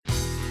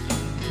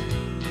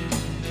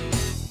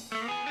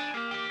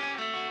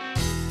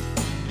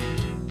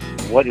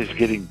What is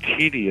getting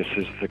tedious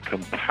is the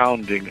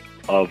compounding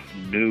of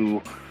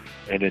new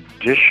and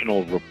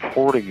additional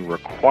reporting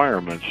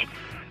requirements.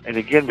 And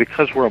again,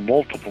 because we're a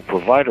multiple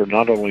provider,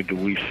 not only do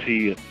we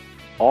see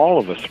all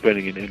of us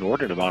spending an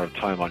inordinate amount of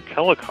time on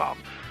telecom,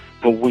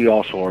 but we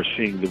also are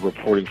seeing the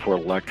reporting for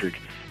electric,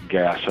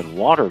 gas, and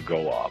water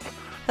go up.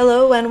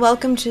 Hello and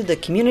welcome to the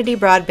Community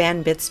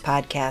Broadband Bits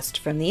podcast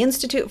from the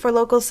Institute for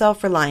Local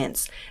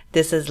Self-Reliance.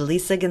 This is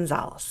Lisa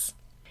Gonzalez.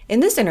 In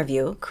this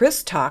interview,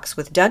 Chris talks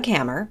with Doug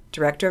Hammer,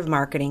 Director of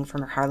Marketing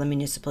for Harlan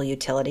Municipal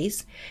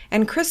Utilities,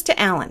 and Krista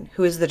Allen,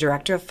 who is the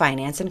Director of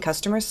Finance and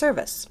Customer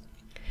Service.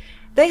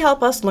 They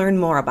help us learn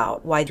more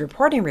about why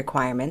reporting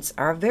requirements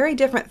are a very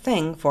different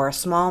thing for a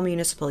small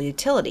municipal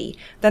utility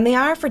than they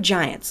are for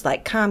giants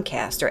like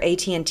Comcast or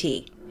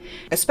AT&T,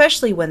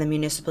 especially when the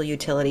municipal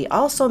utility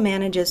also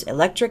manages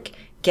electric,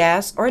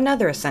 gas, or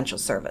another essential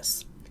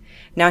service.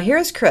 Now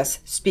here's Chris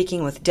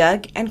speaking with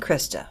Doug and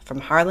Krista from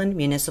Harlan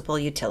Municipal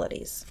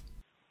Utilities.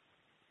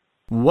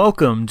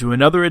 Welcome to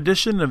another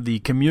edition of the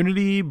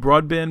Community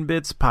Broadband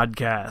Bits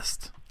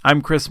podcast.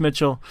 I'm Chris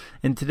Mitchell,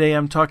 and today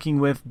I'm talking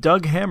with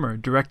Doug Hammer,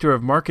 Director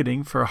of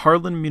Marketing for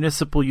Harlan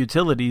Municipal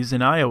Utilities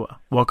in Iowa.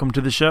 Welcome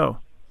to the show.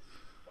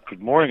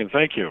 Good morning, and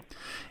thank you.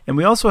 And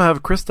we also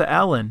have Krista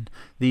Allen,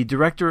 the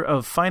Director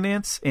of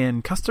Finance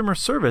and Customer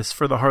Service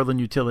for the Harlan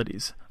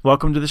Utilities.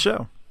 Welcome to the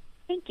show.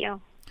 Thank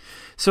you.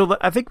 So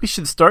I think we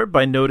should start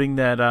by noting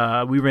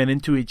that we ran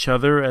into each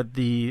other at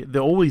the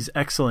always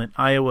excellent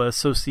Iowa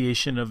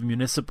Association of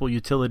Municipal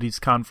Utilities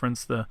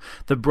Conference, the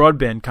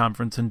Broadband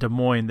Conference in Des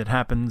Moines that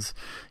happens,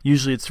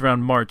 usually it's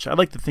around March. I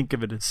like to think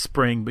of it as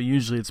spring, but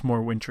usually it's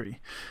more wintry.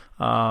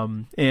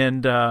 And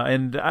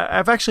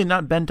I've actually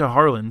not been to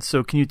Harlan,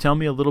 so can you tell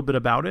me a little bit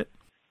about it?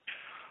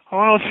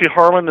 Well, let's see.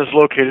 Harlan is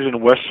located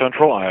in west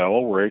central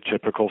Iowa. We're a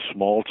typical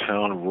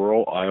small-town,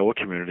 rural Iowa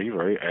community,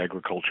 very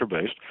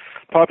agriculture-based.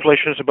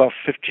 Population is about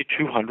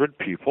 5,200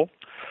 people.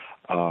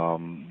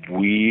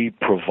 We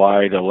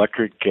provide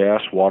electric,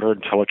 gas, water,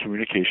 and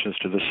telecommunications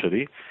to the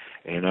city.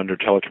 And under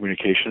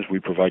telecommunications,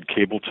 we provide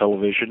cable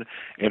television,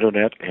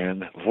 internet,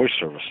 and voice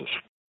services.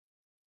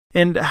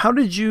 And how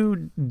did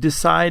you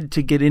decide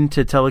to get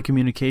into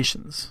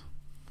telecommunications?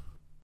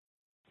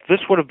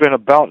 This would have been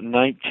about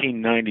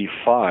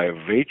 1995.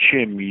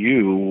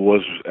 HMU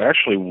was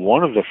actually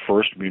one of the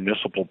first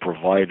municipal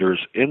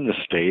providers in the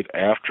state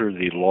after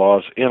the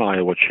laws in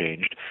Iowa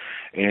changed.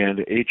 And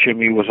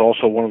HMU was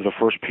also one of the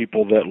first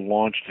people that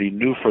launched the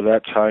new, for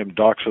that time,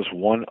 DOCSIS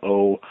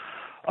 1.0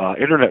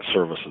 internet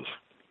services.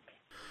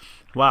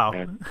 Wow.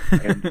 And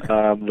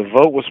the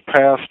vote was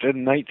passed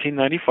in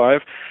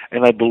 1995,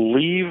 and I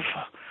believe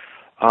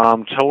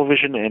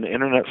television and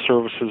internet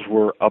services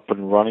were up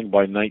and running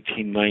by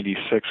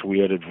 1996.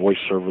 We added voice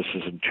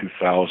services in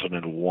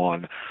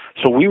 2001.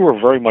 So we were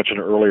very much an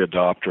early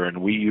adopter,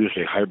 and we used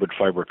a hybrid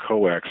fiber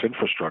coax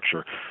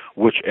infrastructure,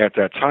 which at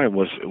that time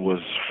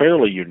was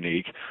fairly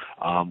unique.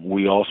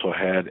 We also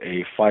had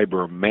a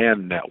fiber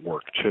MAN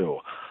network, too.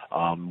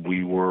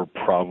 We were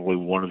probably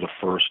one of the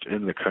first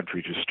in the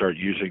country to start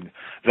using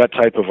that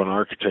type of an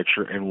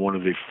architecture, and one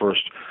of the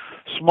first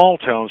small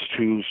towns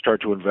to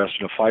start to invest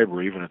in a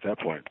fiber even at that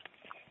point.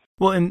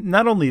 Well, and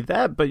not only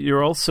that, but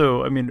you're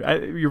also,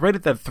 you're right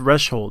at that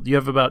threshold. You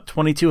have about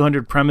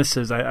 2,200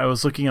 premises. I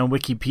was looking on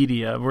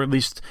Wikipedia, or at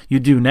least you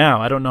do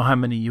now. I don't know how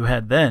many you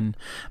had then,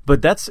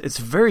 but it's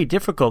very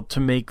difficult to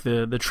make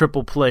the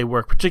triple play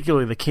work,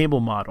 particularly the cable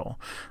model.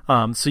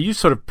 So you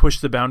sort of push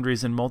the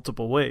boundaries in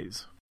multiple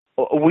ways.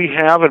 We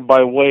have, and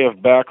by way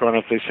of background,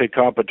 if they say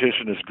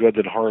competition is good,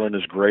 then Harlan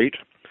is great,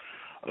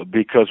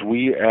 because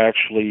we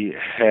actually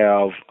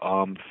have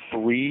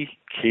 3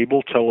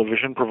 cable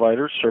television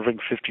providers serving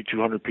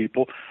 5,200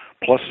 people,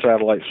 plus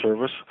satellite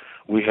service.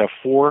 We have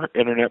 4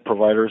 internet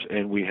providers,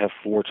 and we have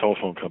 4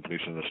 telephone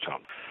companies in this town.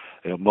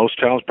 You know, most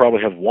towns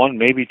probably have 1,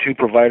 maybe 2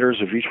 providers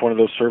of each one of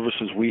those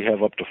services. We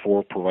have up to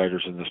 4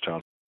 providers in this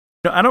town.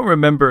 I don't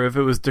remember if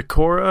it was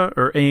Decorah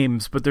or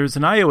Ames, but there's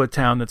an Iowa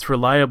town that's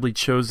reliably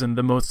chosen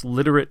the most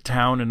literate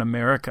town in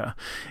America.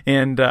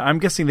 And I'm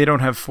guessing they don't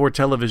have 4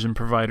 television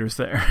providers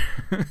there.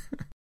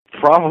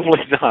 Probably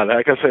not.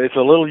 Like I said, it's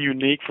a little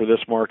unique for this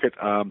market.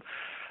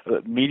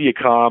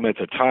 Mediacom at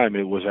the time,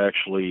 it was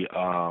actually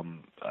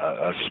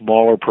a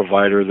smaller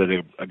provider that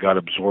it got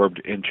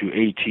absorbed into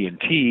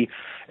AT&T,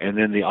 and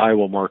then the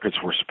Iowa markets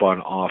were spun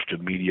off to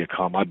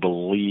Mediacom. I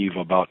believe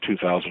about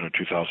 2000 or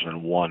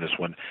 2001 is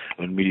when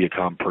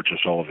Mediacom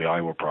purchased all of the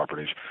Iowa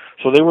properties.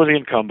 So they were the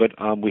incumbent.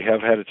 We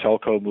have had a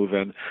telco move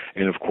in,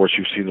 and of course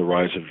you've seen the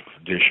rise of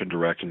Dish and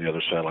Direct and the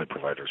other satellite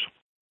providers.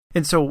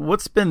 And so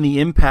what's been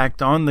the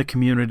impact on the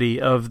community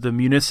of the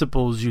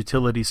municipal's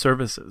utility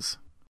services?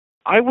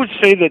 I would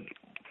say that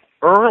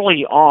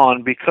early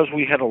on, because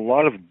we had a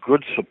lot of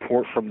good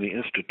support from the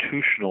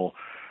institutional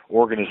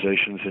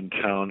organizations in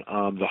town,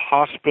 the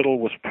hospital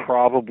was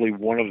probably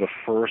one of the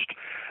first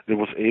that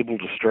was able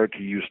to start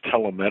to use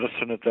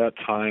telemedicine at that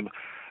time.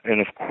 And,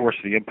 of course,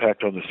 the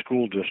impact on the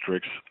school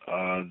districts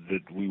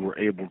that we were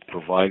able to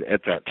provide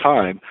at that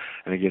time,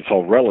 and again, it's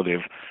all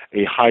relative,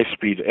 a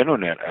high-speed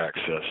internet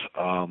access.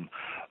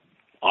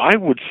 I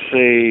would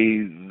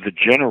say the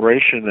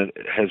generation that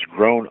has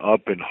grown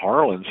up in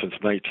Harlan since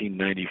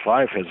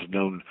 1995 has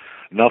known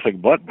nothing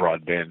but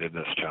broadband in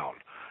this town.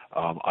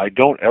 I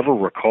don't ever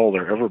recall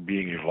there ever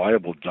being a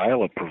viable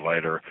dial-up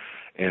provider,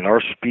 and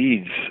our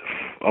speeds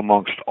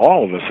amongst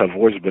all of us have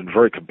always been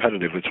very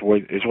competitive. It's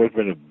always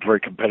been a very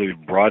competitive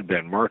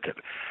broadband market.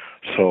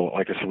 So,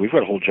 like I said, we've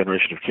got a whole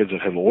generation of kids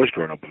that have always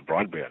grown up with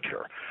broadband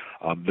here.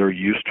 They're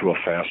used to a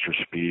faster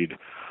speed.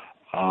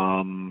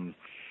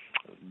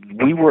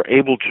 We were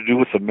able to do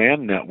with the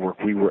MAN network,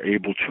 we were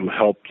able to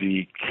help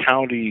the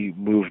county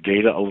move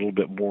data a little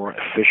bit more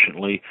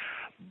efficiently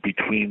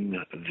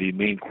between the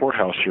main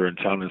courthouse here in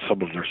town and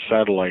some of their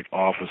satellite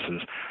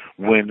offices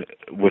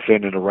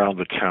within and around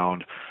the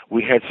town.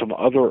 We had some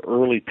other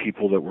early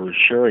people that were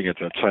sharing at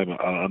that time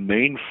a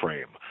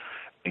mainframe.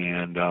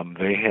 And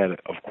they had,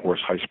 of course,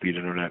 high-speed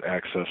internet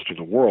access to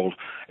the world,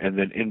 and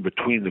then in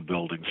between the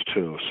buildings,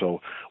 too.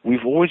 So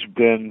we've always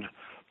been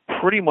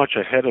pretty much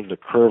ahead of the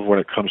curve when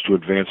it comes to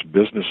advanced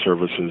business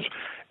services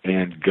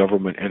and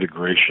government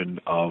integration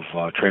of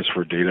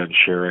transfer data and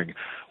sharing.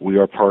 We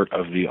are part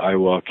of the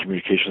Iowa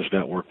Communications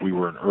Network. We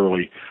were an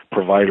early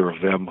provider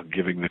of them,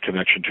 giving the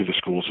connection to the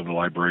schools and the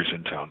libraries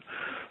in town.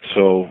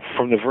 So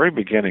from the very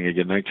beginning,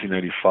 again,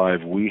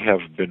 1995, we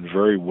have been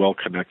very well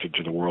connected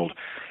to the world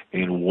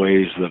in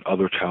ways that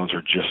other towns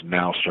are just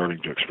now starting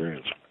to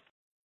experience.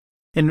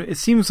 And it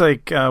seems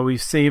like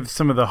we've saved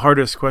some of the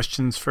hardest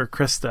questions for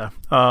Krista.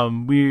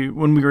 When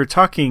we were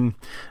talking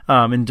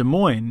in Des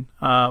Moines,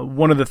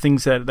 one of the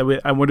things that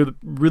I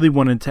really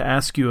wanted to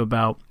ask you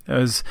about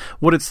is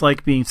what it's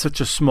like being such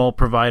a small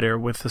provider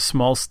with a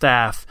small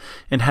staff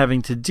and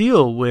having to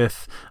deal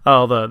with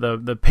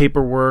the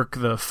paperwork,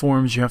 the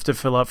forms you have to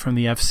fill out from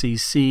the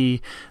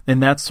FCC,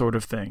 and that sort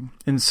of thing.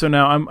 And so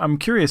now I'm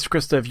curious,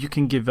 Krista, if you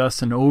can give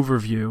us an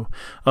overview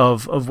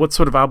of what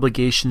sort of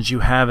obligations you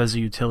have as a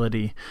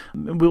utility.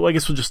 I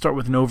guess we'll just start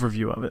with an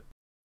overview of it.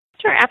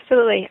 Sure,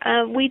 absolutely.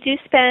 We do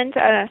spend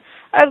a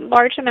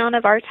large amount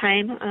of our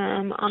time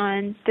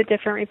on the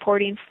different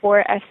reporting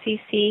for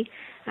FCC.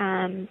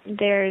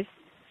 There's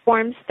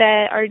forms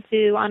that are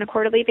due on a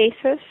quarterly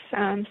basis,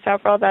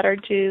 several that are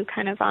due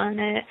kind of on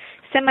a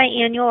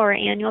semi-annual or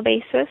annual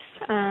basis.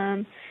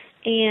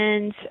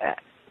 And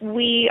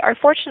we are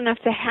fortunate enough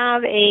to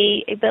have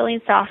a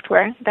billing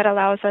software that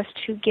allows us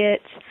to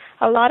get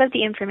a lot of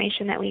the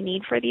information that we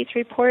need for these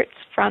reports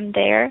from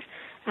there.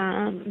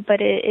 But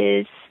it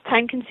is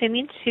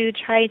time-consuming to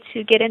try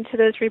to get into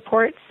those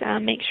reports,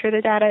 make sure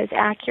the data is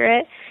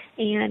accurate,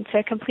 and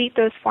to complete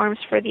those forms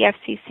for the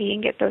FCC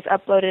and get those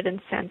uploaded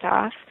and sent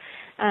off.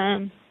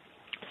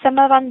 Some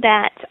of them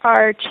that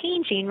are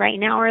changing right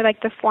now are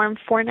like the Form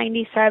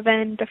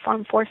 497, the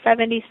Form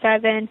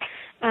 477.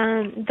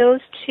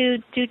 Those two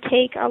do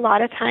take a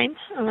lot of time.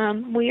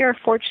 We are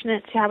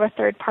fortunate to have a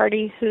third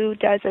party who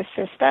does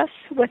assist us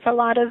with a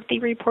lot of the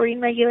reporting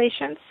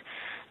regulations.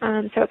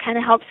 So it kind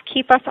of helps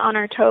keep us on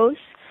our toes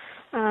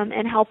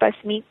and help us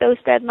meet those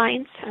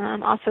deadlines.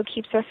 Also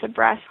keeps us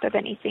abreast of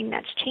anything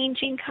that's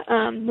changing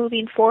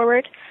moving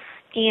forward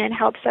and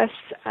helps us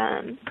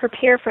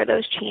prepare for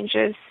those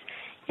changes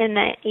in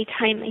a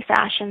timely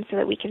fashion so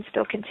that we can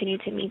still continue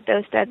to meet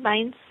those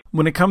deadlines.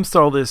 When it comes to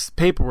all this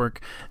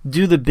paperwork,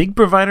 do the big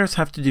providers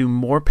have to do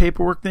more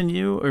paperwork than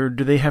you, or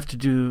do they have to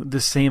do the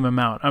same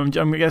amount?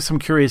 I guess I'm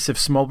curious if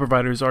small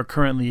providers are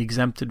currently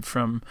exempted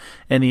from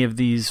any of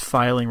these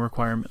filing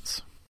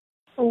requirements.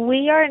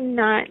 We are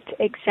not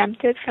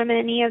exempted from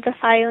any of the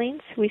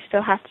filings. We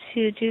still have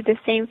to do the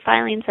same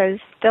filings as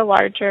the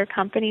larger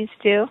companies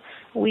do.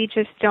 We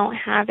just don't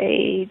have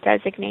a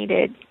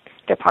designated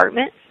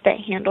department that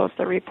handles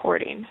the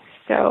reporting.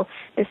 So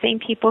the same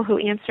people who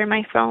answer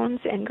my phones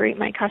and greet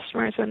my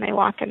customers when they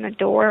walk in the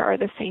door are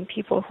the same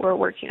people who are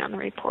working on the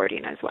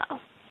reporting as well.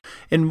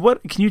 And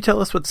can you tell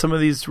us what some of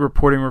these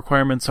reporting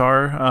requirements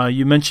are?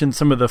 You mentioned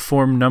some of the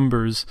form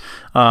numbers,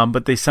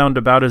 but they sound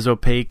about as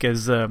opaque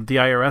as the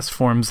IRS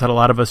forms that a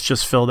lot of us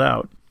just filled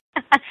out.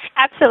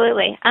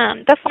 Absolutely.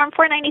 The Form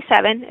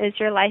 497 is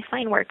your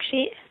Lifeline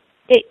worksheet.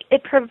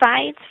 It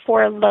provides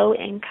for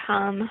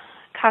low-income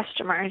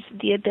customers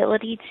the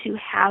ability to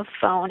have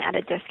phone at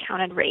a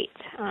discounted rate.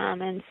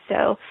 And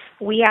so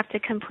we have to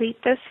complete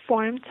this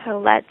form to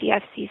let the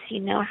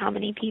FCC know how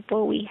many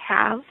people we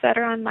have that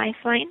are on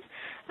Lifeline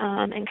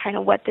and kind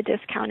of what the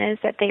discount is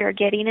that they are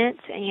getting it,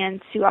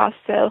 and to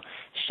also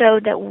show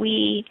that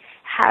we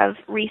have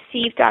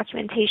received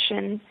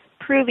documentation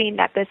proving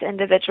that this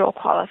individual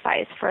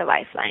qualifies for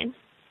Lifeline.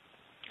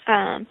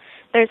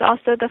 There's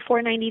also the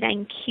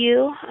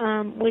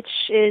 499Q, which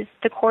is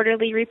the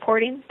quarterly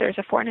reporting. There's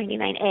a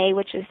 499A,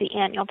 which is the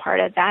annual part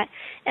of that.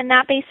 And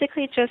that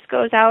basically just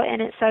goes out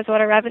and it says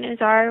what our revenues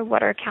are,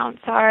 what our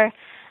accounts are,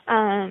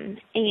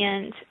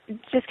 and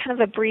just kind of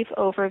a brief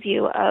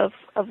overview of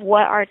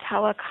what our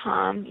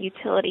telecom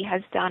utility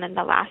has done in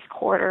the last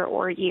quarter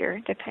or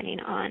year, depending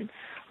on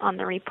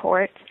the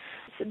report.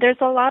 So there's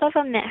a lot of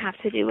them that have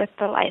to do with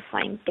the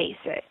Lifeline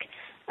Basic,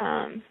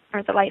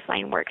 or the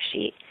Lifeline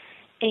worksheet.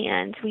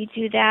 And we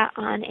do that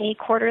on a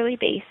quarterly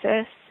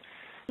basis.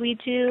 We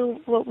do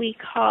what we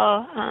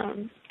call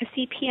a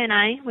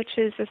CPNI, which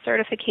is a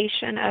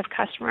certification of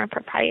customer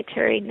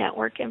proprietary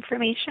network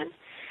information.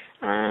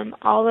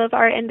 All of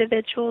our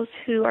individuals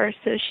who are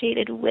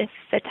associated with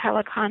the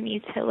telecom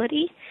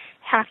utility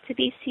have to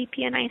be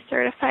CPNI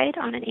certified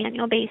on an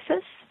annual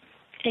basis,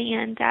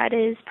 and that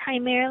is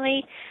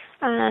primarily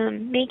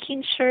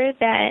making sure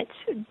that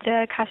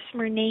the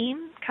customer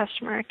name,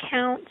 customer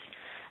account,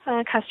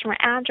 customer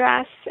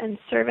address, and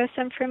service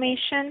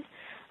information,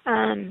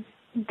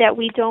 that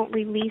we don't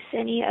release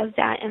any of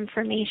that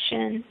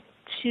information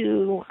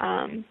to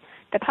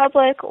the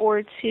public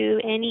or to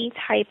any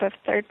type of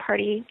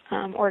third-party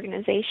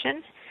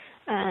organization.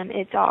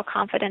 It's all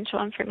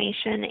confidential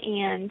information,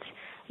 and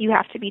you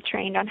have to be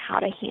trained on how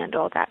to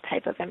handle that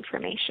type of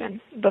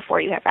information before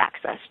you have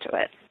access to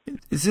it.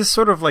 Is this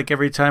sort of like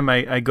every time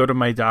I go to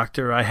my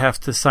doctor, I have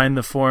to sign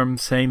the form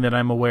saying that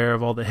I'm aware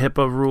of all the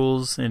HIPAA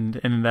rules and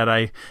that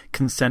I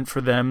consent for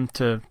them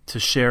to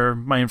share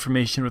my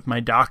information with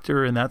my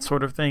doctor and that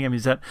sort of thing? I mean,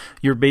 is that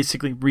you're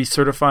basically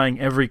recertifying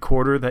every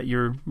quarter that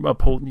you're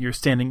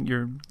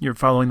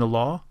following the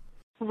law?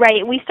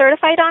 Right. We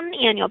certify it on an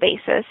annual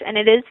basis, and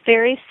it is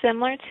very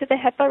similar to the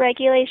HIPAA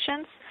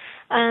regulations.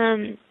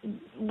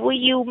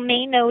 You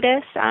may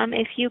notice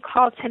if you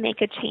call to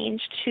make a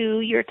change to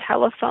your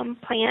telephone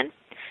plan,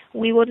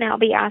 we will now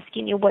be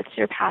asking you what's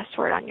your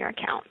password on your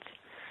account.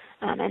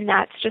 And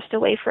that's just a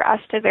way for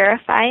us to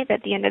verify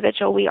that the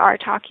individual we are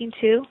talking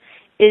to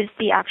is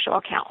the actual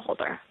account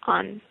holder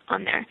on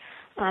there.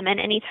 And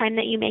anytime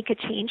that you make a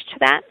change to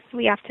that,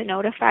 we have to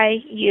notify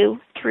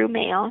you through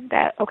mail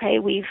that, okay,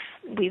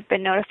 we've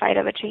been notified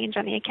of a change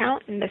on the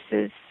account, and this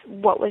is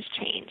what was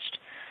changed.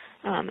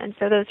 And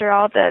so those are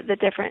all the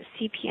different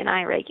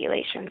CPNI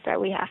regulations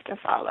that we have to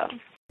follow.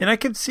 And I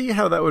could see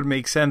how that would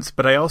make sense,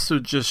 but I also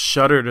just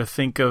shudder to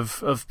think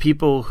of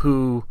people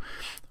who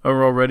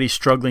are already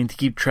struggling to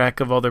keep track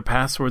of all their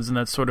passwords and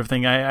that sort of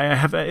thing.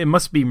 It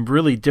must be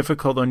really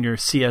difficult on your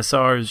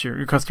CSRs,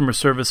 your customer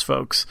service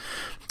folks,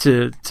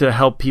 to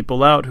help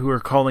people out who are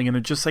calling and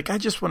they're just like, I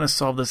just want to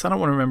solve this. I don't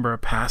want to remember a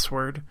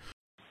password.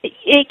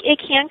 It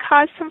can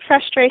cause some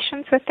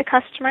frustrations with the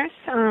customers.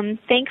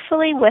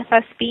 Thankfully, with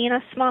us being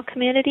a small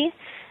community,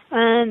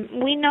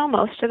 we know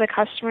most of the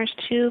customers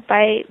too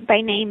by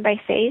name, by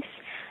face.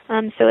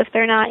 So if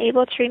they're not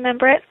able to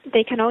remember it,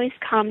 they can always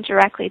come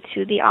directly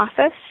to the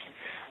office.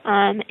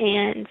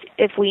 And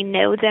if we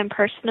know them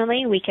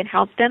personally, we can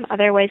help them.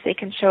 Otherwise, they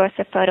can show us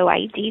a photo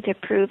ID to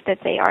prove that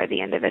they are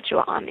the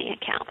individual on the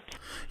account.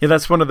 Yeah,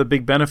 that's one of the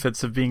big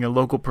benefits of being a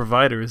local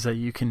provider is that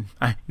you can.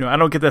 I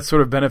don't get that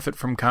sort of benefit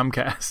from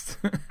Comcast.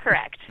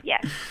 Correct.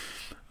 Yes.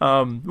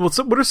 Well,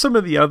 so what are some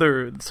of the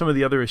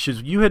other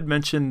issues? You had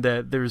mentioned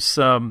that there's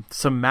some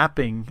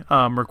mapping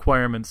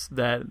requirements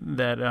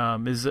that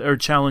are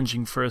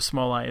challenging for a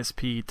small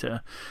ISP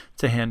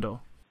to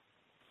handle.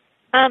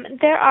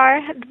 There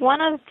are.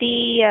 One of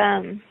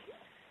the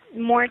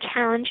more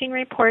challenging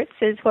reports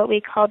is what we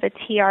call the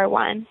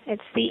TR1.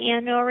 It's the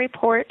annual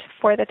report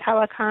for the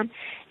telecom.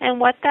 And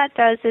what that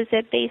does is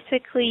it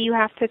basically you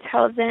have to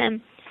tell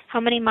them how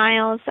many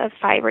miles of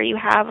fiber you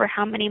have or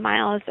how many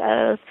miles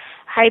of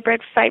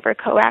hybrid fiber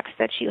coax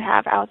that you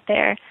have out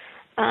there.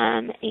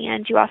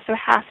 And you also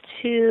have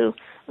to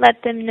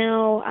let them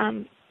know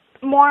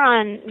more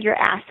on your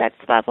assets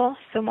level,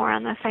 so more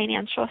on the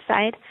financial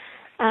side.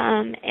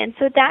 And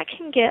so that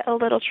can get a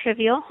little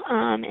trivial,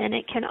 and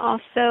it can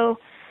also,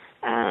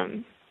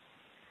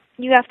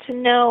 you have to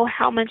know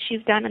how much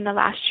you've done in the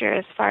last year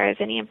as far as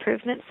any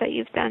improvements that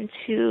you've done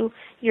to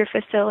your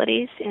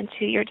facilities and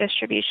to your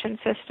distribution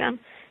system.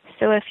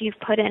 So if you've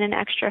put in an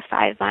extra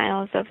 5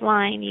 miles of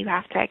line, you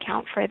have to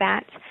account for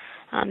that.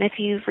 If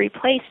you've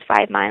replaced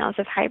 5 miles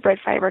of hybrid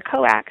fiber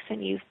coax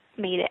and you've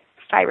made it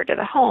fiber to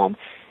the home,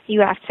 you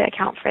have to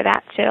account for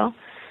that too.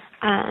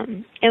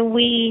 And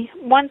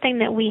one thing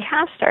that we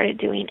have started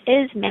doing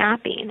is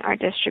mapping our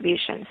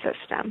distribution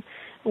system,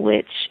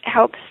 which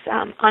helps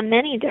on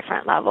many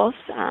different levels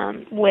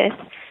with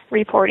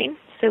reporting,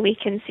 so we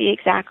can see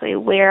exactly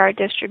where our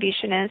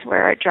distribution is,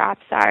 where our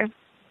drops are,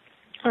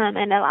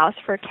 and allows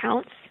for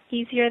counts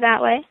easier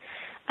that way.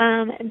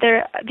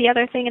 The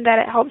other thing that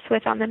it helps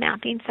with on the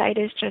mapping side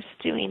is just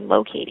doing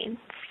locating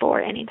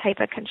for any type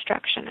of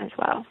construction as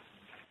well.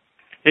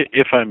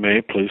 If I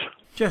may, please.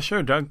 Yeah,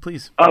 sure, Doug,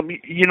 please.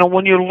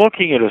 When you're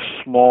looking at a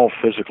small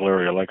physical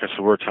area, like I said,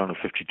 we're a town of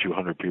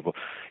 5,200 people,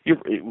 you're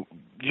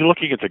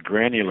looking at the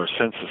granular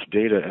census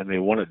data and they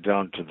want it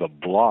down to the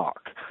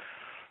block.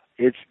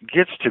 It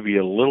gets to be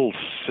a little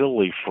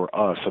silly for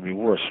us. I mean,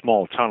 we're a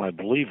small town. I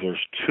believe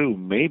there's 2,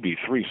 maybe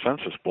 3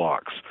 census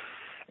blocks.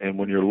 And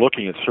when you're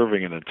looking at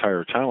serving an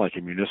entire town like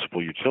a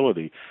municipal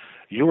utility,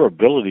 your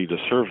ability to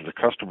serve the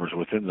customers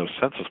within those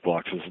census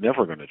blocks is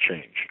never going to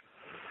change.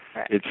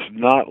 It's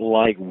not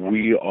like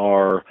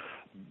we're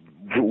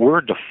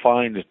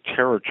defined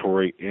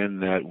territory in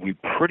that we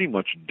pretty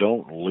much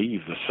don't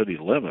leave the city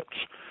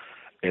limits.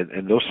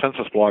 And those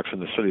census blocks in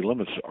the city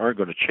limits aren't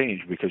going to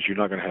change because you're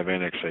not going to have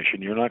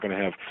annexation. You're not going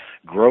to have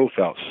growth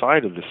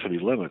outside of the city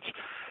limits.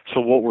 So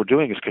what we're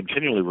doing is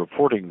continually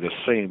reporting the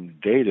same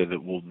data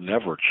that will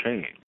never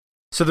change.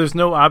 So there's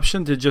no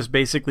option to just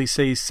basically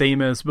say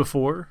same as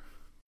before?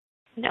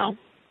 No.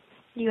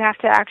 You have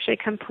to actually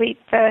complete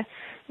the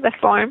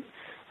form.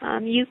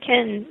 You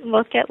can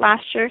look at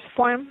last year's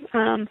form,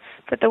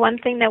 but the one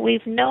thing that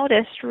we've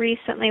noticed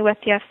recently with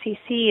the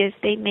FCC is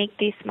they make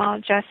these small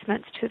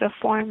adjustments to the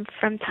form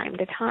from time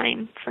to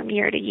time, from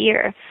year to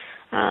year.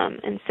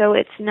 And so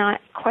it's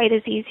not quite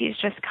as easy as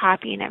just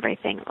copying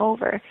everything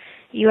over.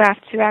 You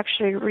have to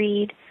actually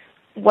read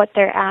what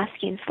they're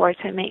asking for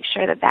to make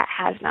sure that that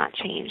has not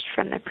changed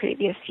from the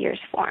previous year's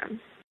form.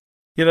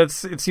 Yeah,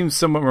 it seems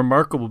somewhat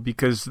remarkable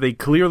because they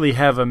clearly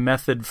have a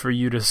method for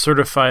you to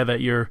certify that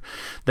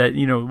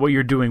what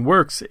you're doing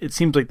works. It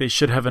seems like they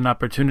should have an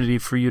opportunity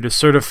for you to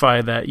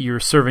certify that you're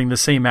serving the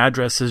same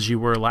address as you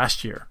were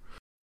last year.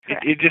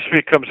 It just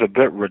becomes a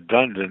bit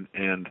redundant,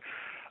 and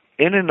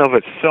in and of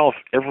itself,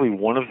 every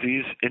one of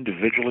these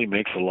individually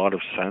makes a lot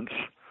of sense.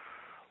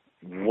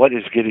 What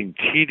is getting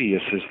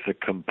tedious is the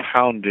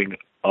compounding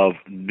of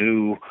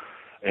new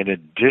and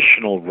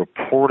additional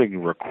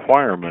reporting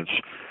requirements.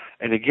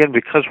 And again,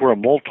 because we're a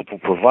multiple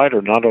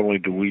provider, not only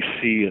do we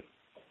see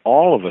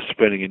all of us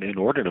spending an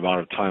inordinate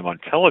amount of time on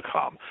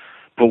telecom,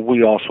 but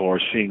we also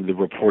are seeing the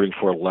reporting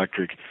for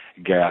electric,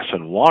 gas,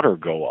 and water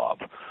go up.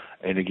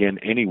 And again,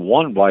 any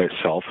one by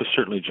itself is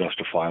certainly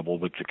justifiable,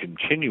 but the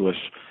continuous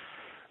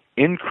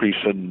increase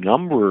in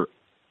number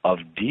of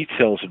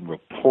details and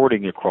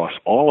reporting across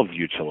all of the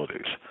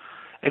utilities.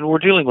 And we're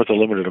dealing with a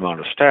limited amount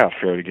of staff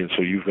here, again,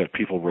 so you've got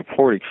people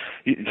reporting.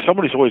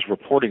 Somebody's always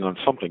reporting on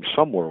something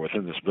somewhere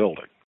within this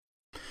building.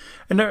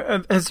 And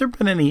has there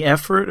been any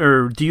effort,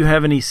 or do you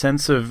have any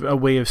sense of a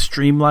way of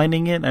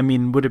streamlining it? I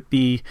mean, would it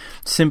be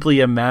simply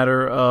a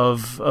matter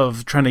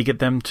of trying to get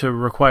them to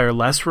require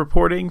less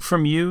reporting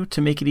from you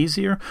to make it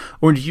easier?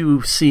 Or do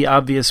you see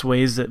obvious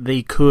ways that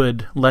they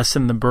could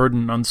lessen the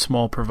burden on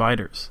small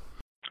providers?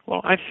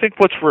 Well, I think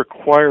what's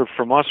required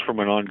from us from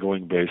an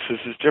ongoing basis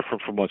is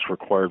different from what's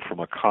required from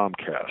a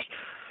Comcast.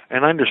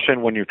 And I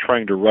understand when you're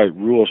trying to write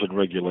rules and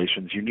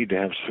regulations, you need to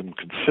have some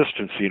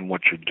consistency in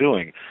what you're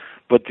doing.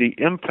 But the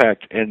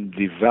impact and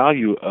the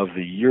value of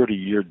the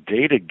year-to-year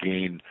data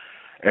gain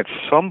at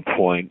some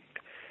point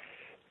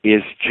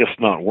is just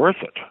not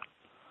worth it.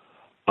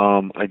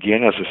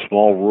 Again, as a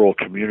small rural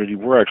community,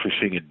 we're actually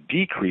seeing a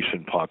decrease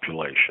in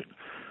population.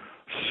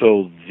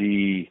 So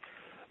the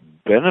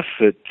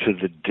benefit to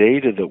the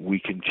data that we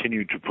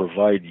continue to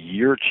provide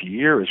year to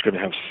year is going to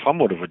have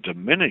somewhat of a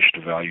diminished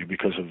value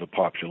because of the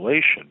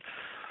population.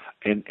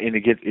 And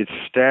again, it's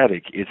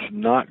static. It's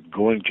not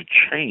going to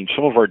change.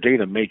 Some of our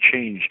data may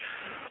change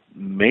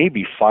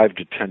maybe 5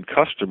 to 10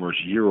 customers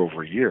year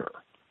over year.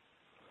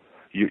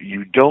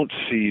 You don't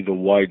see the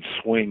wide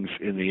swings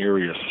in the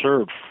area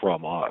served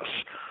from us.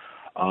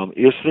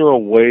 Is there a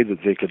way that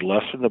they could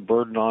lessen the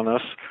burden on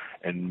us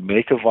and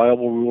make a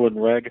viable rule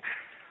and reg?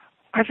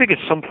 I think at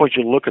some point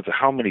you look at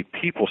how many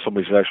people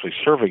somebody's actually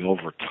serving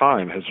over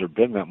time. Has there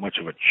been that much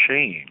of a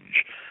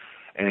change?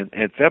 And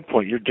at that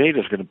point, your data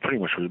is going to pretty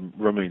much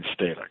remain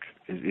static.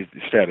 It's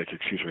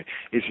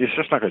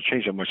just not going to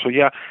change that much. So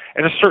yeah,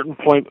 at a certain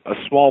point, a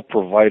small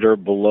provider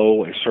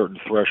below a certain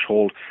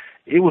threshold,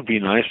 it would be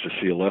nice to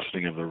see a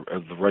lessening of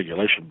the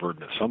regulation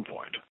burden at some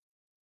point.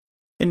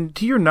 And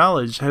to your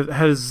knowledge,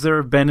 has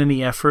there been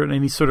any effort,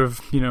 any sort of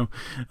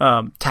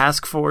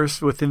task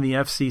force within the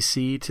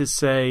FCC to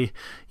say,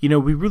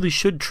 we really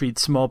should treat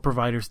small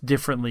providers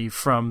differently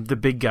from the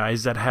big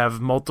guys that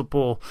have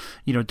multiple,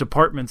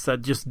 departments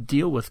that just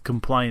deal with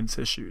compliance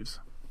issues?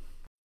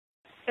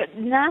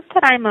 Not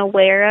that I'm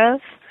aware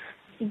of.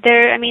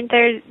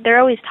 They're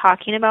always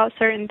talking about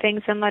certain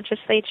things in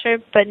legislature,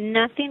 but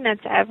nothing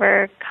that's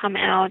ever come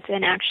out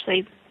and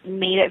actually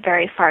made it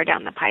very far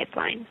down the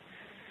pipeline.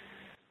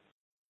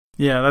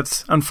 Yeah,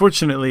 that's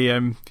unfortunately,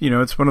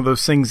 it's one of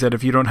those things that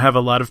if you don't have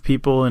a lot of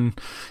people in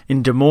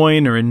Des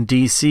Moines or in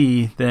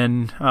D.C.,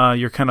 then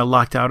you're kind of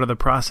locked out of the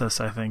process,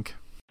 I think.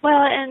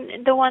 Well,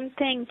 and the one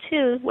thing,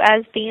 too,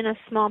 as being a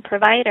small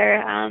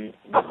provider,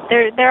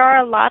 there are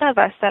a lot of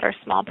us that are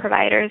small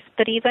providers,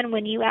 but even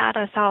when you add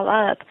us all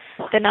up,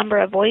 the number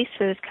of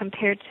voices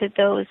compared to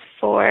those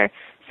for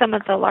some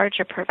of the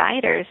larger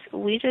providers,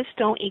 we just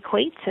don't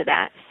equate to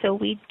that. So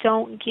we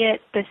don't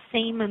get the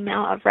same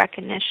amount of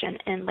recognition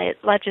in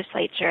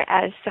legislature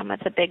as some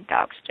of the big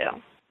dogs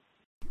do.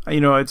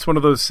 It's one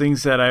of those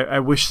things that I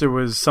wish there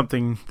was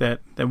something that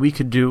we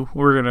could do.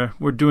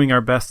 We're doing our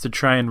best to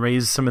try and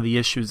raise some of the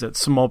issues that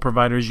small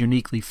providers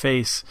uniquely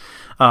face,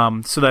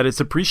 so that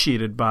it's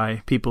appreciated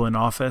by people in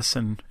office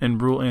and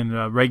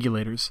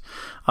regulators.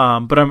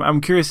 But I'm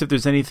curious if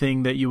there's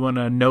anything that you want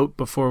to note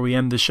before we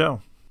end the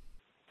show.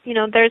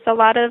 There's a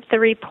lot of the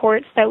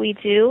reports that we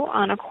do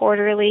on a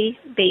quarterly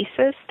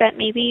basis that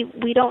maybe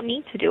we don't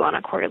need to do on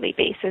a quarterly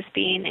basis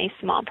being a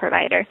small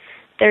provider.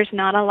 There's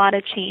not a lot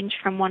of change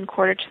from one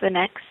quarter to the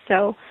next,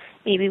 so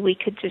maybe we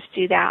could just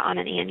do that on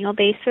an annual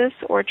basis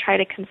or try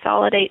to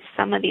consolidate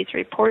some of these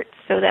reports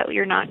so that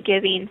you're not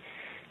giving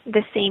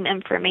the same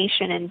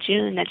information in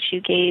June that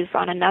you gave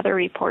on another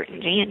report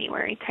in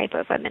January type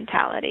of a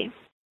mentality.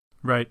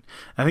 Right.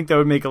 I think that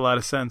would make a lot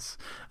of sense.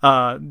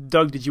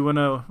 Doug, did you want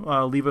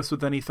to leave us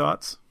with any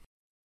thoughts?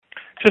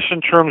 Just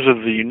in terms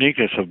of the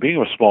uniqueness of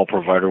being a small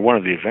provider, one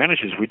of the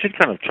advantages we did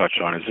kind of touch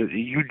on is that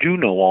you do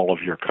know all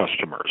of your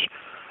customers.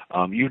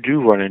 You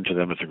do run into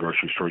them at the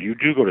grocery store. You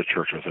do go to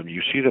church with them.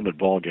 You see them at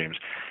ball games.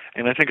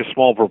 And I think a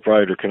small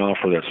proprietor can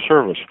offer that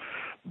service.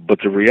 But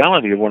the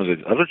reality of one of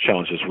the other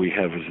challenges we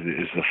have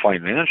is the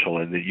financial,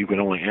 and that you can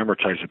only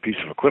amortize a piece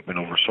of equipment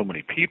over so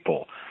many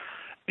people.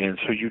 And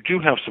so you do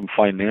have some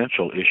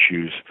financial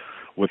issues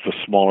with the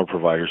smaller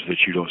providers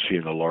that you don't see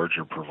in the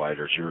larger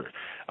providers.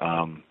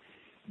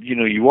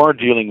 You are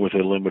dealing with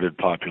a limited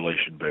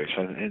population base,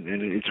 and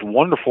it's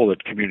wonderful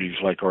that communities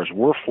like ours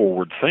were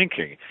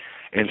forward-thinking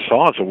and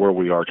saw us at where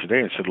we are today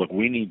and said, look,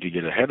 we need to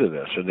get ahead of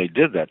this. And they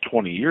did that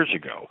 20 years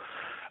ago.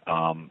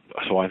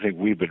 So I think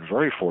we've been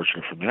very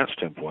fortunate from that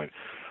standpoint.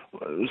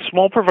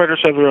 Small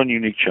providers have their own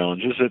unique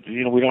challenges. That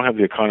we don't have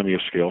the economy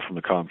of scale from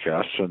the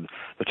Comcasts and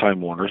the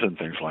Time Warners and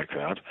things like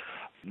that.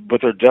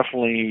 But there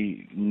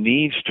definitely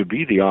needs to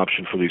be the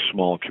option for these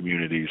small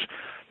communities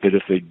that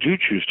if they do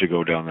choose to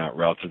go down that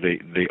route, that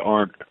they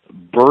aren't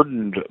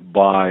burdened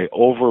by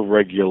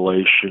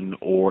over-regulation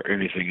or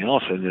anything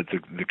else, and that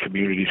the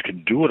communities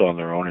can do it on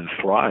their own and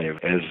thrive,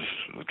 as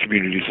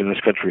communities in this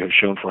country have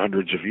shown for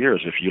hundreds of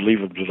years. If you leave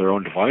them to their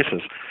own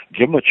devices,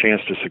 give them a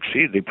chance to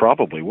succeed, they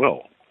probably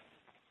will.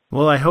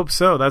 Well, I hope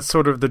so. That's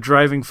sort of the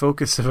driving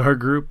focus of our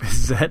group,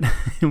 is that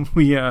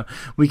we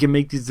can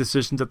make these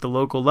decisions at the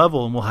local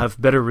level, and we'll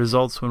have better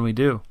results when we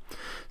do.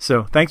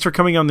 So thanks for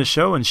coming on the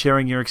show and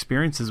sharing your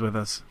experiences with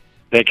us.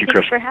 Thank you,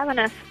 Chris. Thanks for having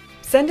us.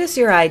 Send us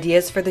your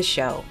ideas for the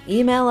show.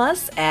 Email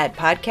us at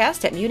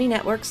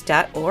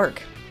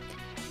podcast@muninetworks.org.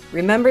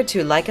 Remember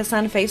to like us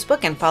on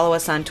Facebook and follow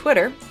us on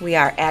Twitter. We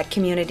are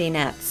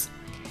 @CommunityNets.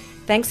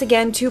 Thanks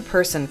again to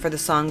Person for the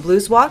song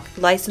Blues Walk,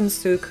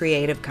 licensed through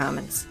Creative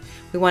Commons.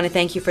 We want to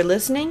thank you for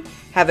listening.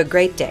 Have a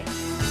great day.